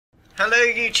Hello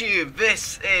YouTube,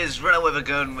 this is Runner with a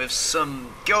Gun with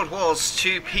some Guild Wars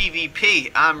 2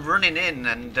 PvP. I'm running in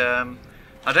and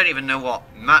I don't even know what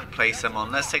map place I'm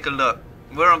on. Let's take a look.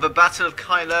 We're on the Battle of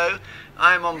Kyhlo.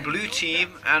 I'm on blue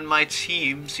team and my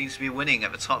team seems to be winning.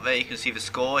 At the top there you can see the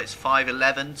score, it's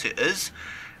 5-11 to us.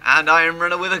 And I am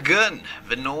Runner with a Gun,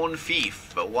 the Norn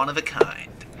Thief, but one of a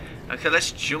kind. Okay,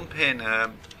 let's jump in.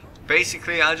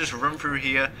 Basically I'll just run through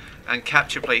here and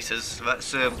capture places.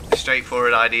 That's a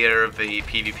straightforward idea of the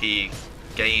PvP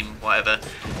game, whatever.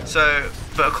 So,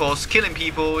 but of course killing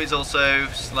people is also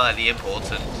slightly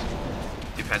important.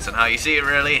 Depends on how you see it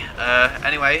really.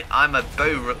 Anyway, I'm a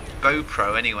bow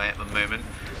pro anyway at the moment.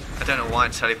 I don't know why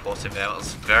I'm teleporting there, it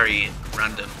was very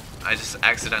random. I just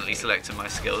accidentally selected my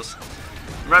skills.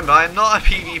 Remember, I'm not a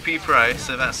PvP pro,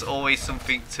 so that's always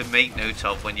something to make note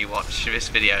of when you watch this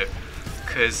video.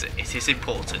 Because it is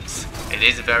important. It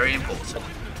is very important.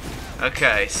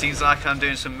 Okay, seems like I'm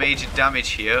doing some major damage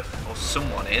here. Or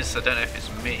someone is. I don't know if it's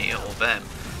me or them.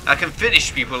 I can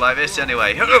finish people like this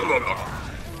anyway.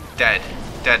 Dead.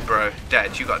 Dead, bro.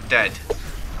 Dead. You got dead.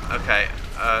 Okay.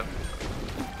 I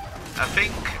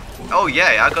think... Oh,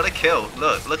 yeah, I got a kill.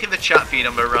 Look at the chat feed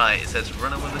on the right. It says,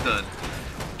 Runner with a Gun.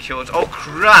 Killed. Oh,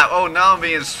 crap. Oh, now I'm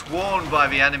being swarmed by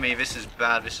the enemy. This is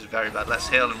bad. This is very bad. Let's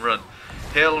heal and run.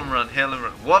 Heal and run, heal and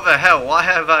run. What the hell? Why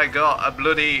have I got a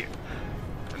bloody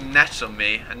net on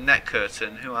me? A net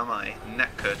curtain? Who am I?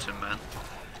 Net curtain, man.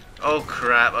 Oh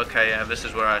crap. Okay, yeah, this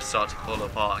is where I start to fall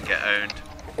apart and get owned.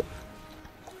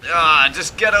 Ah,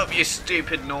 just get up, you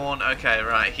stupid Norn. Okay,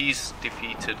 right, he's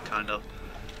defeated, kind of.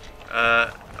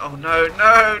 Oh no,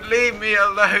 no, leave me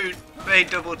alone. They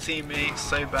double team me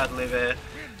so badly there.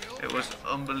 It was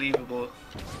unbelievable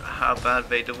how bad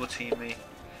they double team me.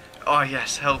 Oh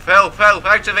yes, help, help, help,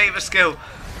 activate the skill.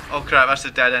 Oh crap, that's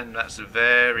a dead end, that's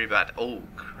very bad. Oh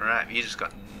crap, you just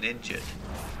got ninjaed.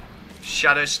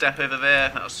 Shadow step over there,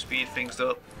 that'll speed things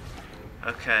up.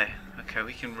 Okay, okay,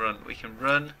 we can run, we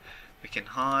can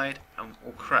hide, and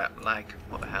oh crap, lag,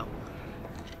 what the hell?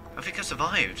 I think I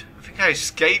survived. I think I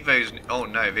escaped those. Oh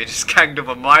no, they just ganged up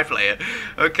on my player.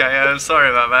 Okay, I'm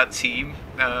sorry about that, team.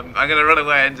 I'm gonna run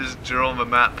away and just draw the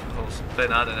map or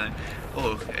something, I don't know.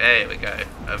 Oh, there we go.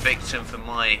 A victim for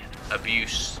my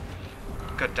abuse.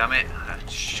 God damn it. I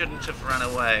shouldn't have run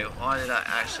away. Why did I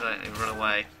accidentally run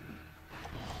away?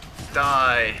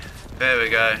 Die. There we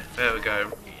go. There we go.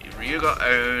 You got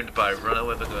owned by Runner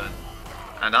with a Gun.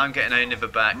 And I'm getting owned in the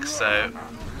back, so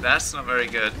that's not very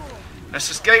good.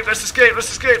 Let's escape, let's escape, let's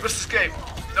escape, let's escape.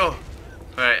 Oh.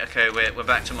 Right, okay, we're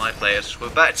back to my players. We're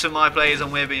back to my players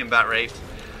and we're being bat raped.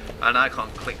 And I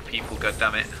can't click people, god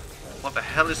damn it. What the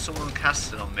hell is someone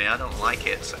casting on me? I don't like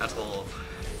it at all.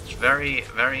 It's very,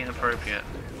 very inappropriate.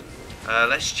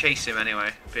 Let's chase him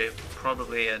anyway. Be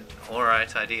probably an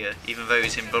alright idea, even though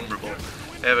he's invulnerable.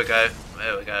 There we go.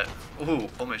 There we go. Ooh,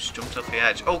 almost jumped off the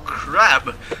edge. Oh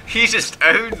crap! He just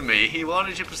owned me. He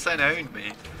 100% owned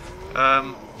me.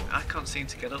 I can't seem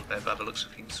to get up there by the looks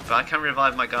of things. But I can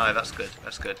revive my guy. That's good.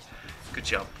 That's good. Good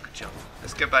job. Good job.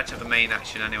 Let's get back to the main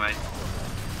action anyway.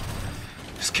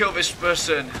 Let's kill this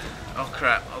person. Oh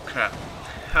crap, oh crap.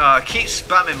 I keep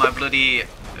spamming my bloody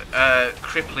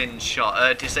crippling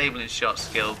shot, disabling shot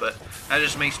skill, but that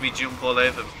just makes me jump all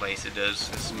over the place, it does.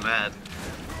 It's mad.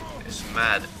 It's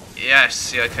mad.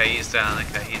 Yes, okay, he's down,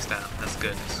 okay, he's down. That's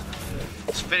good.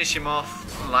 Let's finish him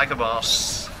off like a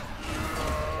boss.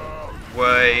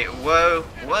 Wait, whoa,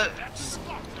 what?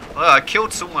 Well, I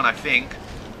killed someone, I think.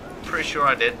 Pretty sure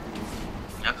I did.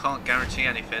 I can't guarantee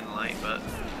anything, like, but...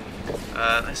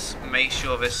 let's make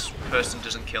sure this person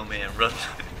doesn't kill me and run.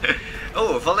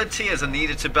 Oh, volunteers are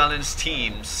needed to balance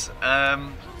teams.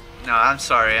 No, I'm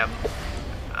sorry.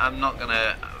 I'm not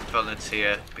gonna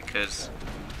volunteer because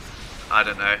I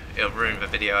don't know. It'll ruin the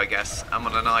video, I guess. I'm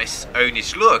on a nice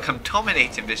ownish look. I'm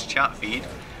dominating this chat feed.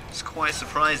 It's quite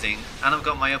surprising, and I've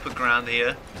got my upper ground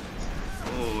here.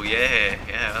 Oh yeah,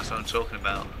 yeah, that's what I'm talking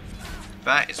about.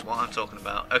 That is what I'm talking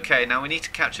about. Okay, now we need to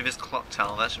capture this clock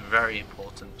tower. That's very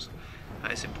important.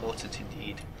 That is important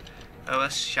indeed. Oh,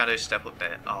 let's shadow step up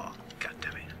there. Oh, god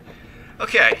damn it.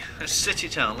 Okay, let's sit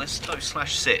it down. Let's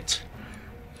 /sit.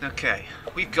 Okay,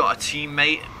 we've got a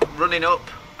teammate running up.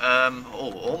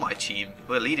 All my team.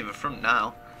 We're leading the front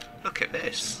now. Look at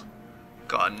this.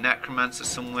 Got a necromancer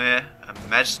somewhere. A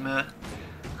mesmer.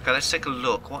 Okay, let's take a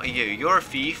look. What are you? You're a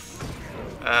thief.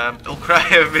 Oh crap,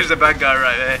 there's a bad guy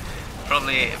right there.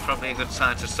 Probably a good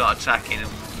time to start attacking and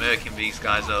murking these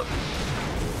guys up.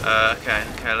 Okay,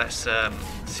 let's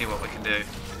see what we can do.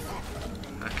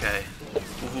 Okay.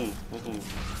 Woohoo, woohoo.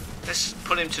 Let's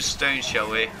put him to stone, shall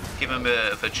we? Give him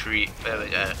a treat. There we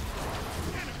go.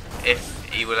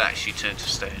 he will actually turn to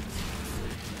stone.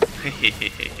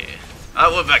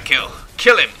 I want that kill.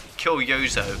 Kill him. Kill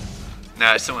Yozo.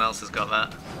 No, someone else has got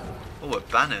that. Oh, a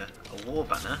banner. A war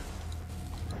banner.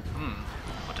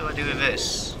 What do I do with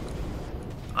this?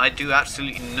 I do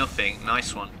absolutely nothing.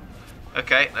 Nice one.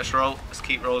 Okay, let's roll. Let's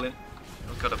keep rolling.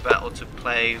 We've got a battle to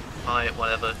play, fight,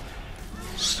 whatever.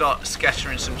 Start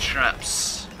scattering some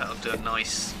traps. That'll do a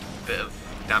nice bit of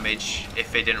damage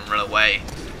if they didn't run away.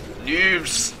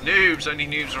 Noobs! Noobs! Only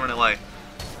noobs run away.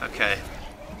 Okay.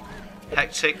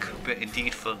 Hectic, but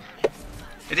indeed fun.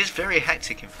 It is very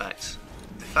hectic, in fact.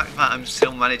 The fact that I'm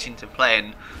still managing to play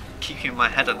and keeping my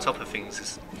head on top of things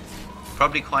is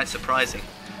probably quite surprising.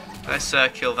 Let's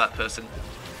kill that person.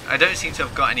 I don't seem to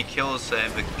have got any kills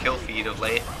in the kill feed of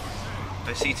late.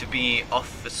 I seem to be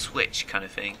off the switch kind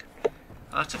of thing.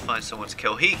 I'll have to find someone to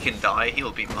kill. He can die.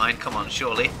 He'll be mine. Come on,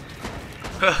 surely.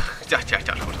 Let's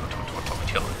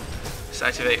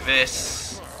activate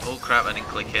this. Oh crap, I didn't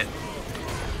click it.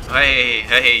 Hey,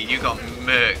 hey, you got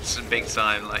murked big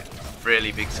time, like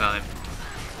really big time.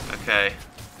 Okay,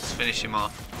 let's finish him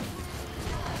off.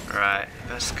 Right,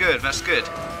 that's good, that's good.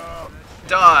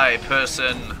 Die,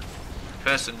 person.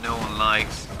 Person no one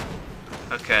likes.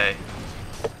 Okay.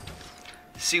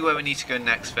 See where we need to go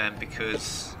next then,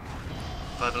 because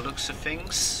by the looks of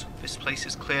things, this place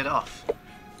is cleared off.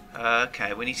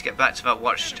 Okay, we need to get back to that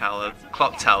watchtower,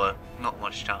 clock tower, not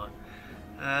watchtower.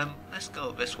 Let's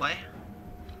go this way.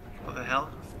 What the hell?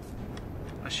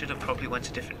 I should have probably went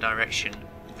a different direction,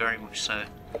 very much so.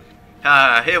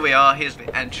 Ah, here we are, here's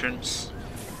the entrance.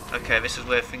 Okay, this is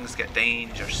where things get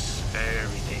dangerous,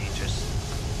 very dangerous.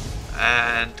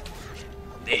 And...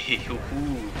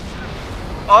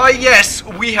 oh yes,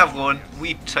 we have won.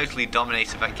 We totally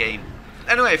dominated that game.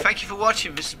 Anyway, thank you for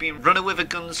watching. This has been Runner with a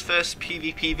Gun's first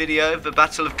PvP video, the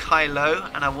Battle of Kyhlo,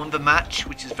 and I won the match,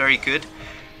 which is very good.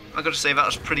 I've got to say that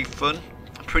was pretty fun,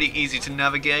 pretty easy to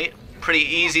navigate, pretty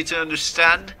easy to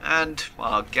understand, and,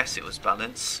 well, I guess it was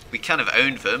balance. We kind of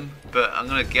owned them, but I'm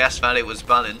going to guess that it was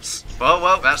balance.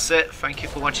 Well, that's it. Thank you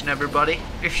for watching, everybody.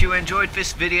 If you enjoyed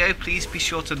this video, please be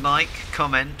sure to like,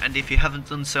 comment, and if you haven't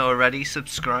done so already,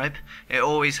 subscribe. It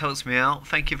always helps me out.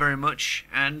 Thank you very much,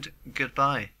 and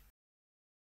goodbye.